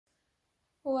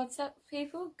What's up,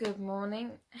 people? Good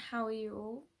morning. How are you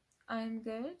all? I'm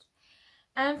good.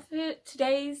 And for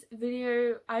today's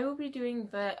video, I will be doing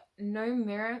the no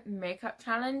mirror makeup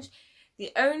challenge.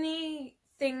 The only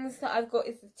things that I've got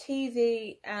is the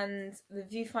TV and the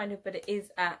viewfinder, but it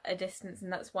is at a distance,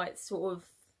 and that's why it's sort of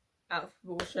out of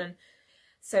proportion.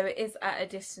 So it is at a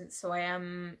distance, so I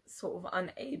am sort of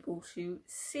unable to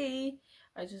see.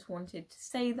 I just wanted to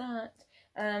say that.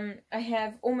 I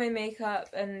have all my makeup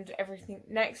and everything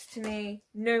next to me.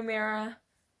 No mirror.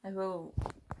 No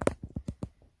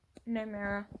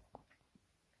mirror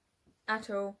at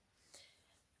all.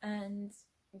 And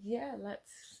yeah,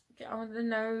 let's get on with the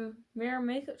no mirror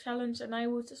makeup challenge, and I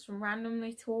will just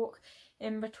randomly talk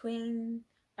in between.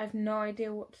 I have no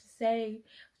idea what to say,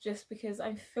 just because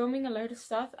I'm filming a load of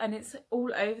stuff and it's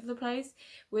all over the place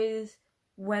with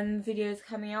when videos are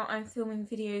coming out. I'm filming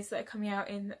videos that are coming out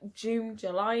in June,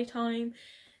 July time.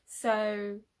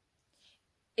 So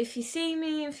if you see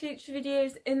me in future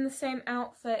videos in the same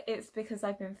outfit, it's because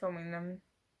I've been filming them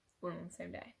all on the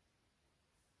same day.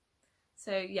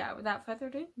 So yeah, without further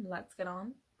ado, let's get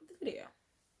on with the video.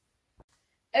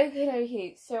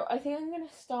 Okay, so I think I'm going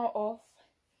to start off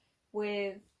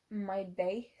with my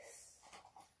base.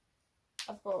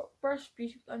 I've got brush,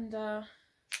 beauty blender.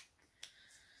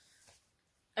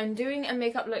 I'm doing a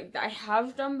makeup look that I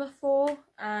have done before,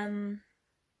 so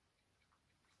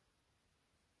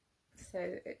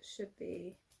it should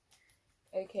be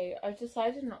okay. I've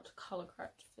decided not to colour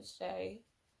correct for today,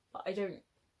 but I don't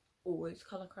always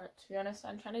colour correct, to be honest.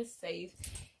 I'm trying to save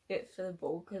it for the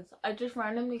ball because I just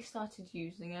randomly started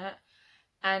using it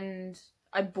and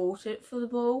I bought it for the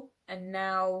ball, and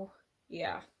now,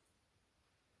 yeah,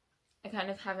 I kind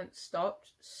of haven't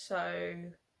stopped, so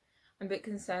I'm a bit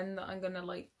concerned that I'm gonna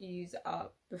like use it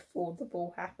up before the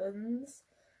ball happens.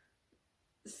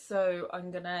 So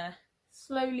I'm gonna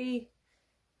slowly,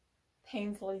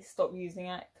 painfully stop using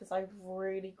it because I've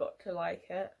really got to like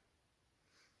it.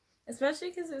 Especially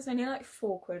because it's only like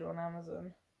 £4 on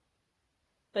Amazon.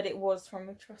 But it was from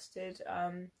a trusted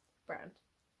brand.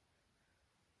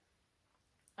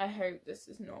 I hope this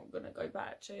is not gonna go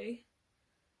batchy.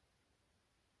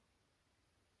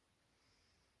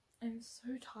 I'm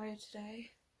so tired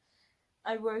today.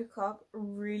 I woke up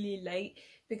really late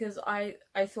because I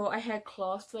thought I had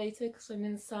class later because I'm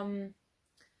in some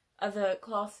other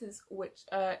classes which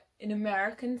are in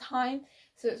American time,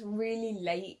 so it's really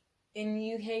late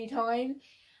in UK time,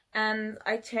 and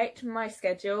I checked my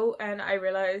schedule and I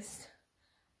realised,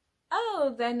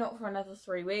 oh, they're not for another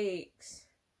 3 weeks.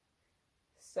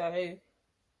 So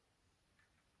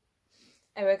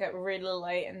I woke up really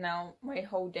late and now my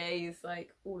whole day is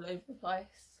like all over the place.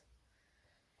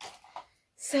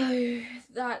 So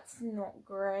that's not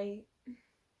great.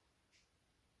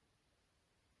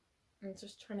 I'm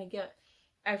just trying to get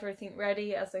everything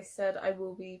ready. As I said, I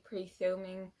will be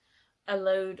pre-filming a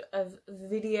load of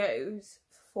videos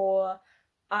for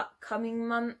upcoming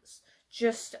months,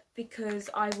 just because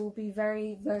I will be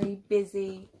very, very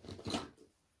busy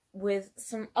with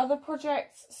some other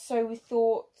projects. So we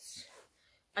thought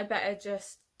I better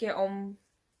just get on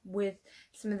with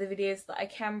some of the videos that I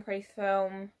can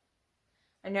pre-film.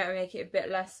 I know it'll make it a bit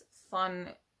less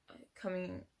fun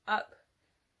coming up,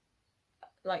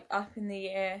 like up in the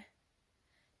year,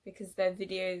 because they're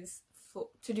videos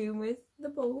to do with the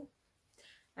ball.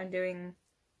 I'm doing,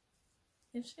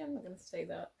 actually I'm not going to say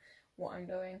that, what I'm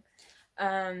doing.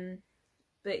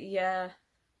 But yeah,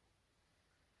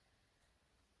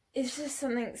 it's just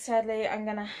something sadly I'm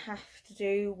going to have to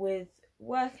do with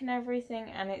work and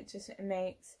everything, and it just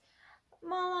makes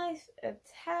my life a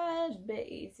tad bit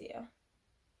easier.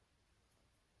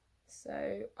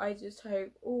 So I just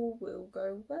hope all will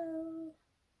go well.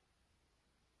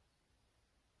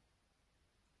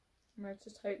 And I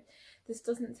just hope this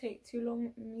doesn't take too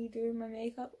long, me doing my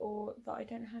makeup, or that I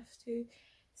don't have to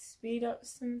speed up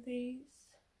some of these.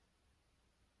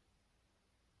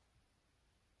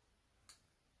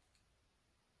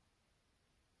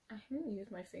 I haven't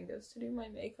used my fingers to do my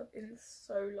makeup in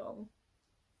so long.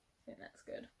 I think that's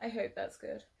good. I hope that's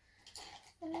good.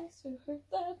 I also hope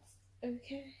that's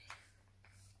okay.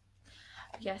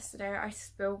 Yesterday I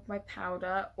spilled my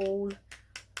powder all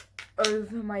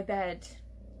over my bed.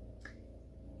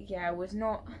 Yeah, it was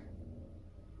not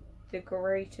the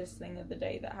greatest thing of the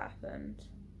day that happened.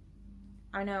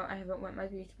 I know I haven't wet my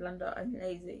beauty blender. I'm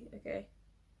lazy, okay?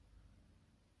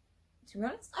 To be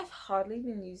honest, I've hardly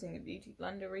been using a beauty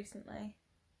blender recently.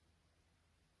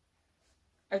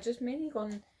 I've just mainly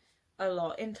gone a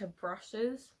lot into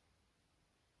brushes,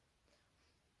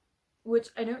 which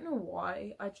I don't know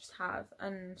why, I just have,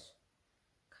 and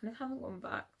kind of haven't gone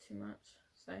back too much,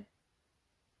 so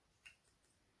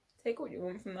Take what you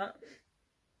want from that.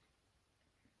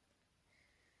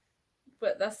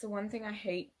 But that's the one thing I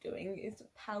hate doing, is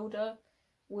powder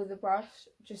with a brush,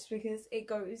 just because it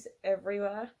goes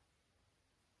everywhere.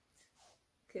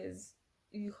 Because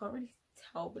you can't really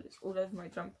tell, but it's all over my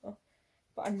jumper.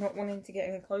 But I'm not wanting to get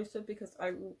any closer because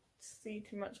I will see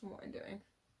too much on what I'm doing.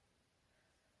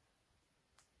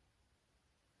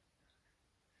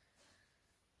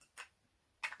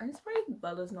 I'm surprised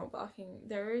Bella's not barking.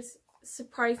 There is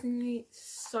surprisingly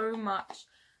so much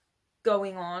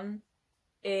going on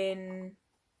in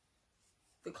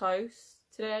the close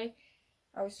today.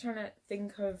 I was trying to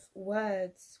think of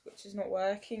words, which is not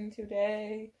working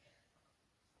today.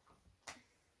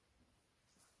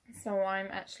 So I'm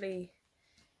actually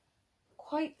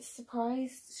quite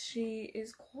surprised she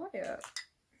is quiet.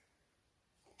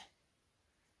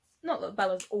 Not that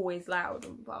Bella's always loud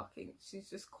and barking. She's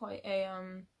just quite a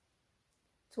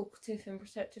talkative and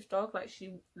protective dog. Like,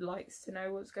 she likes to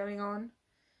know what's going on.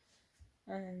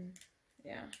 And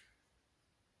yeah.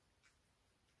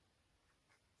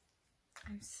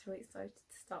 I'm so excited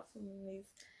to start filming these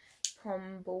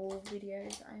prom ball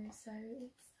videos. I'm so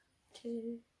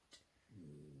excited.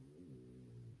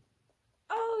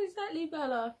 Oh, exactly,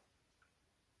 Bella.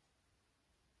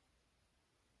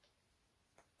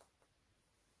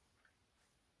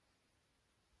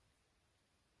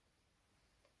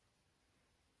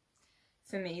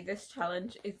 For me, this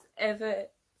challenge is ever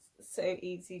so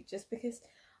easy, just because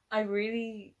I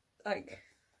really, like,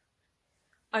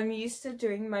 I'm used to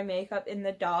doing my makeup in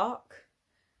the dark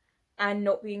and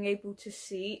not being able to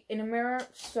see in a mirror,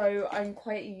 so I'm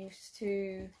quite used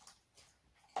to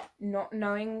not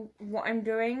knowing what I'm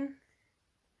doing.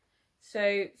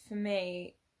 So for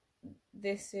me,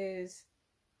 this is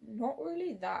not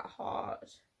really that hard.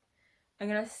 I'm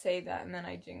gonna say that and then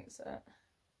I jinx it.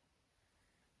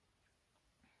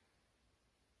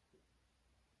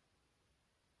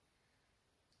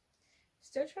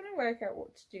 Still trying to work out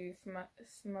what to do for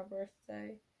my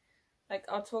birthday. Like,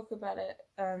 I'll talk about it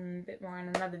a bit more in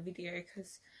another video,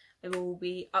 because I will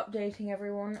be updating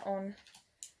everyone on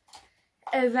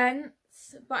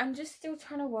events, but I'm just still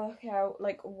trying to work out,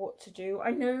 like, what to do.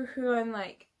 I know who I'm,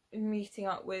 like, meeting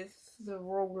up with, the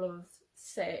rule of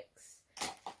 6,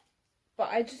 but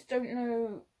I just don't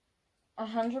know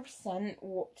 100%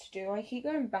 what to do. I keep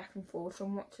going back and forth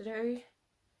on what to do.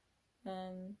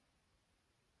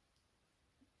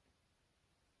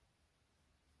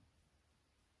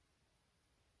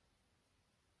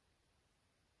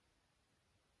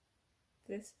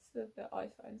 This is the bit I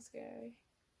find scary.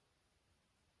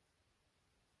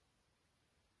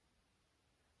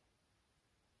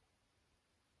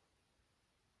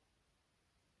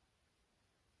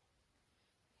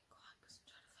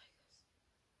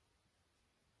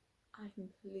 I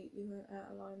completely went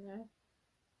out of line there.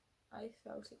 I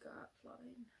felt it go out of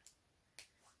line.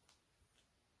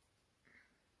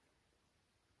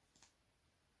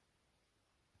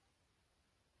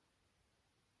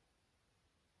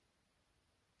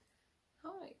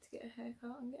 Can't wait to get a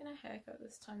haircut. I'm getting a haircut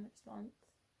this time next month,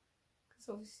 because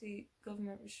obviously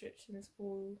government restrictions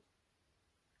will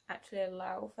actually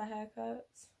allow for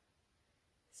haircuts.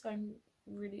 So I'm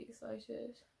really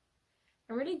excited.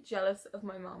 I'm really jealous of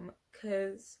my mum,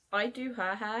 because I do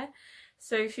her hair,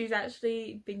 so she's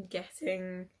actually been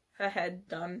getting her head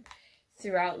done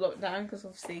throughout lockdown, because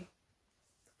obviously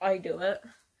I do it.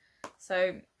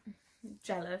 So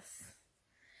jealous.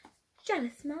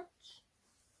 Jealous much?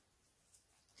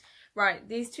 Right,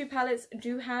 these two palettes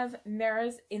do have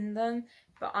mirrors in them,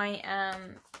 but I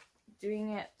am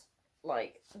doing it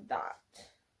like that.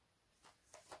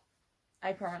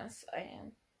 I promise I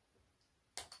am.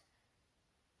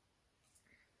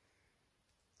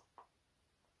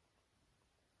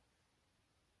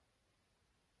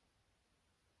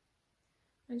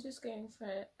 I'm just going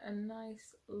for a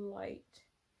nice light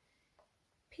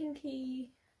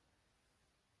pinky,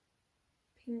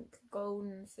 pink,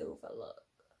 golden, silver look.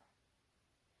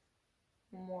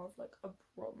 More of like a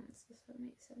bronze, if that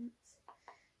makes sense.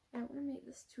 I don't want to make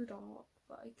this too dark,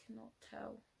 but I cannot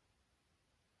tell.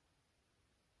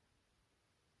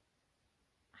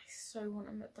 I so want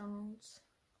a McDonald's.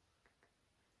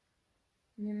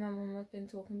 Me and my mum have been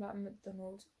talking about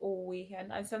McDonald's all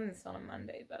weekend. I said this on a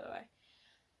Monday, by the way.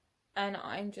 And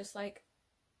I'm just like,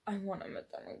 I want a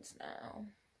McDonald's now.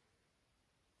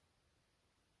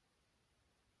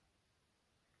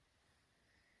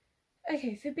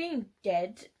 Okay, for being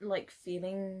dead, like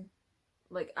feeling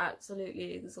like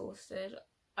absolutely exhausted,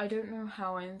 I don't know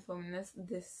how I'm filming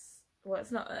this, well,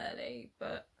 it's not early,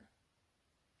 but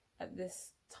at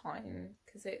this time,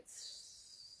 because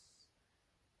it's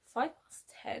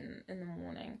 10 in the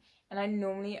morning, and I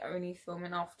normally only film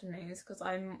in afternoons because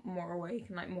I'm more awake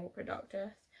and like more productive.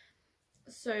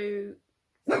 So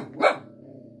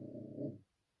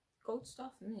gold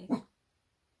star for me.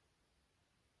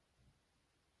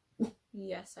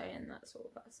 Yes, I am that sort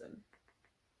of person.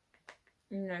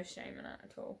 No shame in it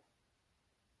at all.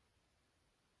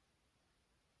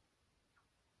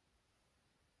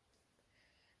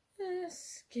 A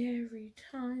scary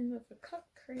time of a cut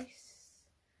crease.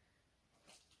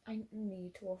 I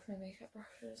need to wash my makeup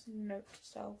brushes. Note to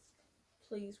self,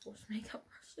 please wash makeup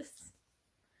brushes.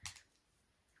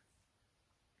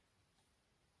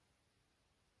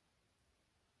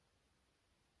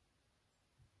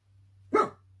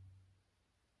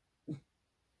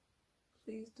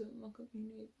 Please don't look at me,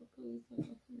 neighbour. Please don't look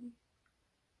at me.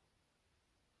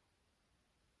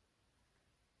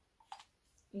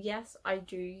 Yes, I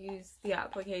do use the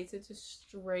applicator to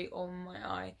straight on my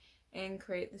eye and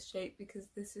create the shape because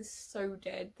this is so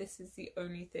dead. This is the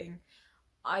only thing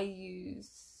I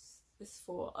use this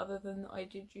for, other than I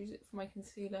did use it for my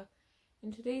concealer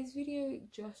in today's video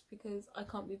just because I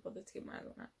can't be bothered to get my eyes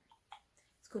on it.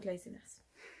 It's called laziness.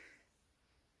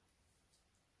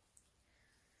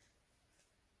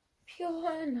 Pure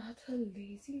and utter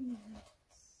laziness.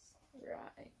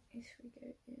 Right, if we go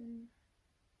in.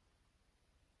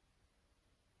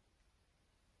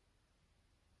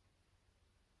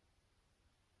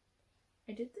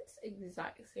 I did this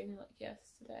exact same look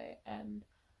yesterday and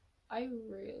I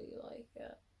really like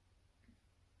it.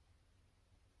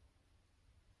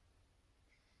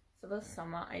 For the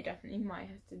summer, I definitely might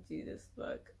have to do this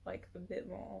look like a bit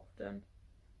more often.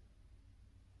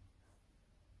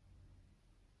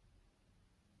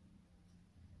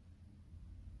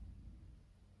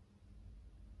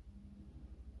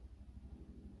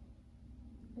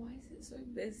 Why is it so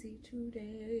busy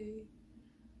today?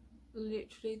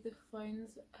 Literally the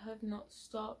phones have not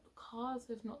stopped, cars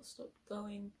have not stopped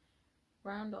going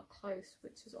round or close,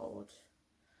 which is odd.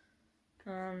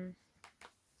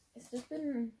 It's just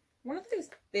been one of those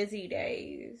busy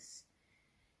days,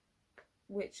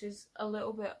 which is a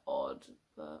little bit odd,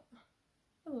 but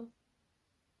oh.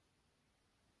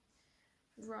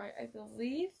 Right, I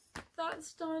believe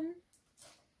that's done.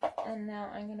 And now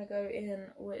I'm gonna go in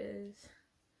with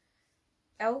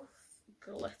e.l.f.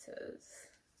 glitters.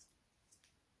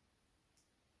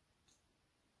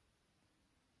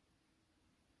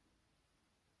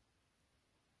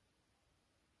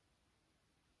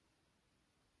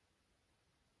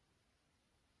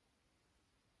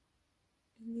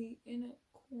 In the inner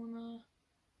corner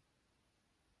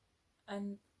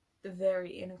and the very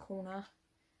inner corner.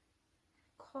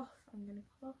 Cough, I'm gonna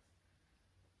cough.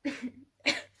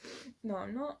 No,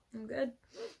 I'm not, I'm good.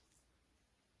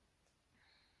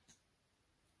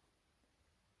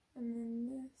 And then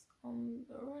this on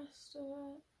the rest of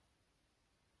it.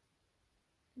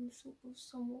 And sort of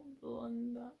somewhat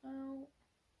blend that out.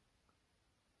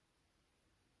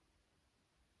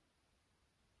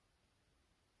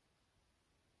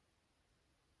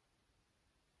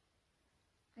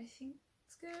 I think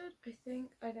it's good.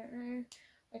 I don't know.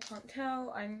 I can't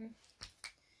tell. I'm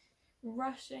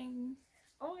rushing.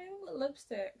 Oh, I haven't got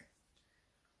lipstick.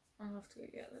 I'll have to go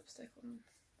get lipstick on.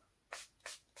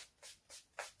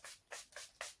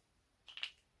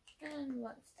 And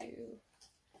let's do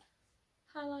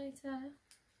highlighter.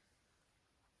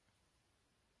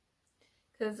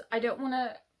 Because I don't want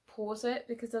to pause it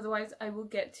because otherwise I will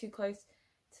get too close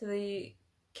to the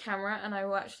camera and I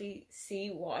will actually see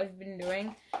what I've been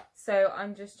doing. So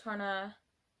I'm just trying to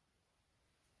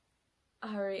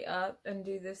hurry up and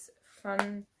do this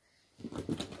from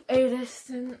a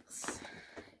distance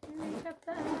makeup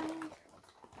bag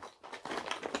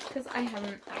because I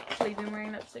haven't actually been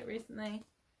wearing lipstick recently.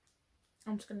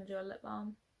 I'm just going to do a lip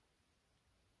balm.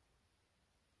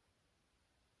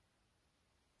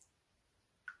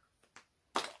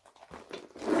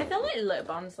 I feel like lip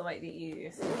balms are like the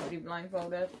easiest to do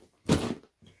blindfolded.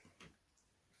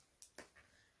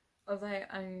 Although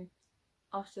I'm,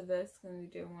 after this, going to be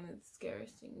doing one of the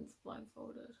scariest things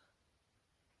blindfolded.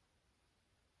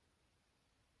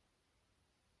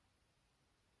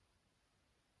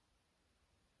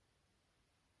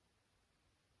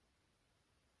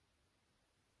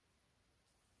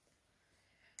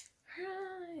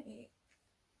 Right.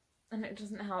 And it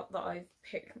doesn't help that I've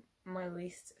picked my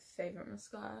least favourite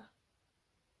mascara.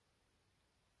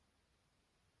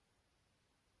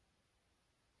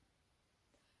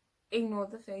 Ignore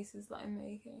the faces that I'm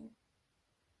making.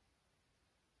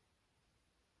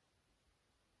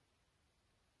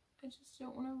 I just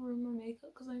don't want to ruin my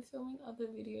makeup because I'm filming other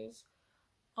videos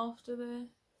after this.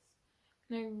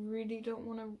 And I really don't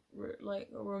want to like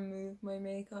remove my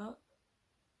makeup,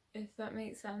 if that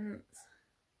makes sense.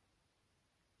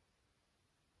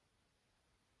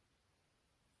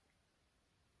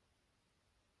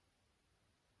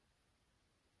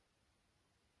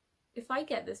 If I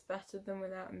get this better than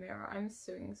without a mirror, I'm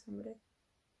suing somebody.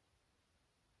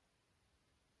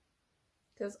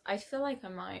 Because I feel like I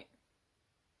might.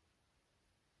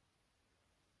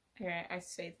 Okay, I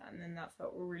say that and then that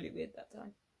felt really weird that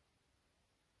time.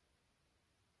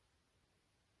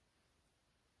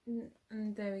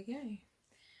 And there we go.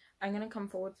 I'm going to come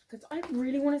forward because I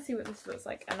really want to see what this looks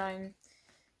like. And I'm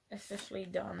officially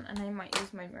done. And I might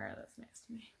use my mirror that's next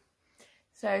to me.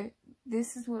 So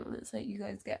this is what it looks like. You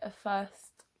guys get a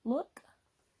first look.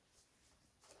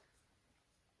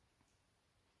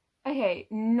 Okay,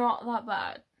 not that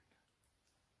bad.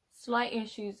 Slight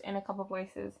issues in a couple of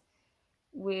places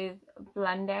with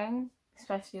blending,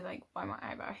 especially like by my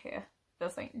eyebrow here.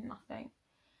 There's like nothing.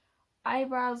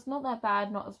 Eyebrows, not that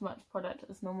bad, not as much product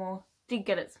as normal. Did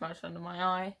get it smudged under my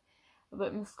eye. A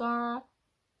bit mascara,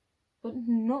 but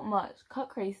not much. Cut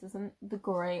crease isn't the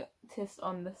greatest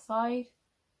on the side,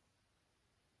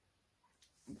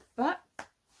 but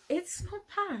it's not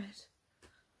bad.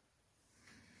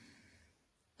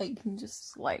 You can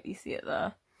just slightly see it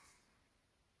there.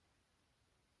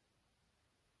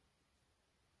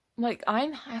 Like,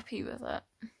 I'm happy with it.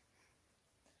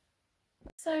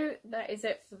 So that is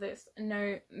it for this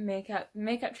no makeup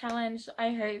challenge.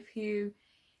 I hope you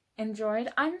enjoyed.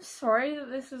 I'm sorry that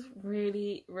this was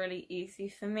really easy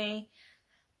for me.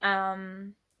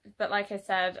 But like I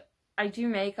said, I do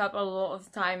makeup a lot of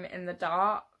the time in the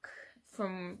dark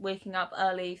from waking up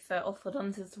early for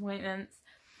orthodontist appointments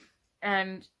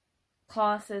and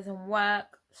classes and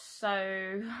work, so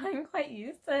I'm quite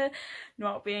used to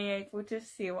not being able to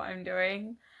see what I'm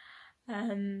doing.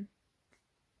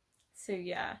 So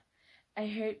yeah, I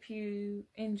hope you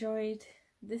enjoyed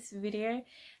this video,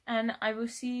 and I will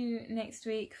see you next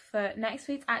week for next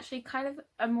week's actually kind of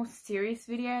a more serious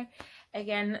video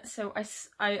again. So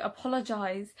I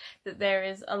apologize that there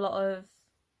is a lot of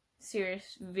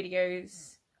serious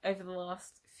videos over the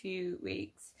last few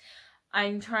weeks.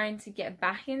 I'm trying to get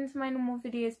back into my normal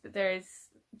videos, but there is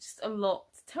just a lot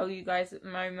to tell you guys at the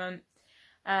moment.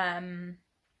 And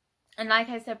like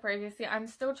I said previously, I'm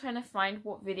still trying to find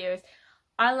what videos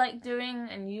I like doing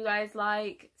and you guys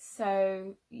like.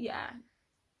 So yeah,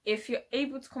 if you're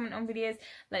able to comment on videos,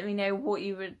 let me know what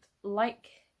you would like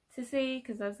to see,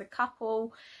 because there's a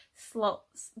couple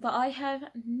slots that I have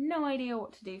no idea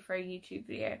what to do for a YouTube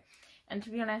video. And to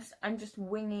be honest, I'm just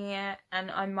winging it,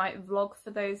 and I might vlog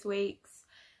for those weeks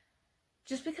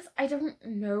just because I don't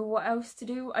know what else to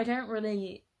do. I don't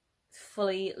really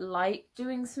fully like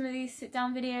doing some of these sit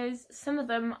down videos. Some of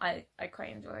them I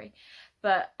quite enjoy,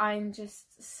 but I'm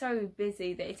just so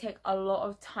busy that it takes a lot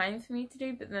of time for me to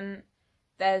do. But then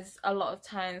there's a lot of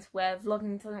times where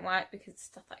vlogging doesn't work because it's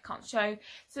stuff that I can't show,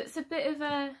 so it's a bit of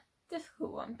a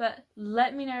difficult one. But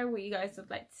let me know what you guys would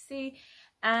like to see,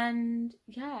 and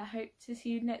yeah, I hope to see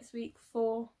you next week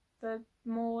for the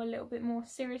little bit more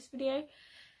serious video,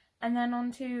 and then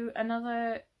on to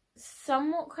another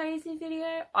somewhat crazy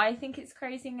video. I think it's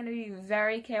crazy and going to be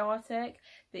very chaotic,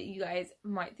 but you guys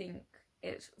might think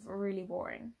it's really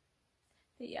boring.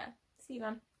 But yeah, see you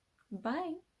then.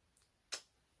 Bye.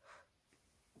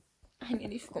 I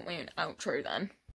nearly forgot my own outro then.